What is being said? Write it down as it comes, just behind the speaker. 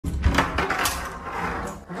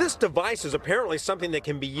This device is apparently something that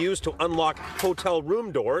can be used to unlock hotel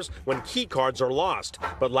room doors when key cards are lost.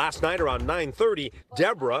 But last night around 9:30,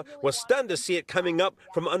 Deborah was stunned to see it coming up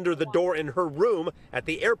from under the door in her room at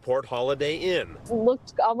the airport Holiday Inn. It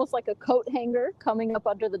looked almost like a coat hanger coming up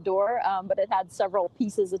under the door, but it had several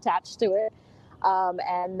pieces attached to it.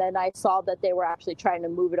 And then I saw that they were actually trying to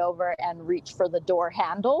move it over and reach for the door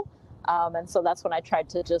handle. And so that's when I tried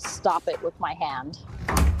to just stop it with my hand.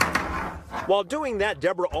 While doing that,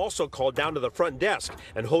 Deborah also called down to the front desk,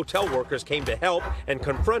 and hotel workers came to help and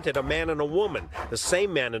confronted a man and a woman. The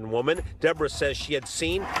same man and woman Deborah says she had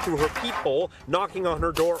seen through her peephole knocking on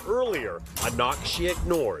her door earlier, a knock she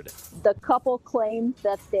ignored. The couple claimed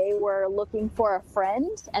that they were looking for a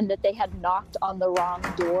friend and that they had knocked on the wrong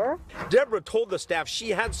door. Deborah told the staff she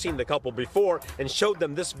had seen the couple before and showed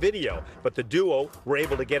them this video, but the duo were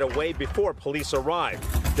able to get away before police arrived.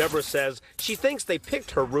 Deborah says she thinks they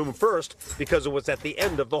picked her room first because it was at the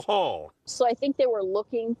end of the hall. So I think they were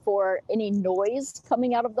looking for any noise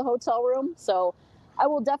coming out of the hotel room. So I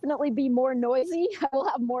will definitely be more noisy. I will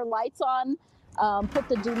have more lights on, put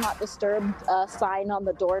the do not disturb sign on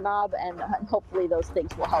the doorknob, and hopefully those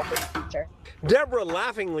things will help in the future. Deborah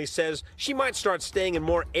laughingly says she might start staying in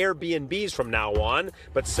more Airbnbs from now on,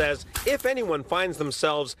 but says if anyone finds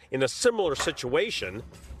themselves in a similar situation,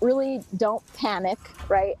 really don't panic,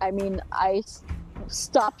 right? I mean, I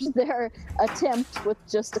stopped their attempt with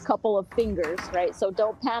just a couple of fingers, right? So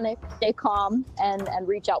don't panic, stay calm, and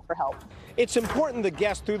reach out for help. It's important the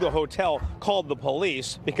guest through the hotel called the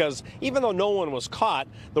police because even though no one was caught,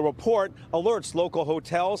 the report alerts local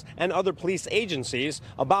hotels and other police agencies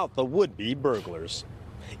about the would-be burglars.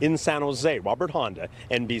 In San Jose, Robert Handa,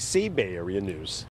 NBC Bay Area News.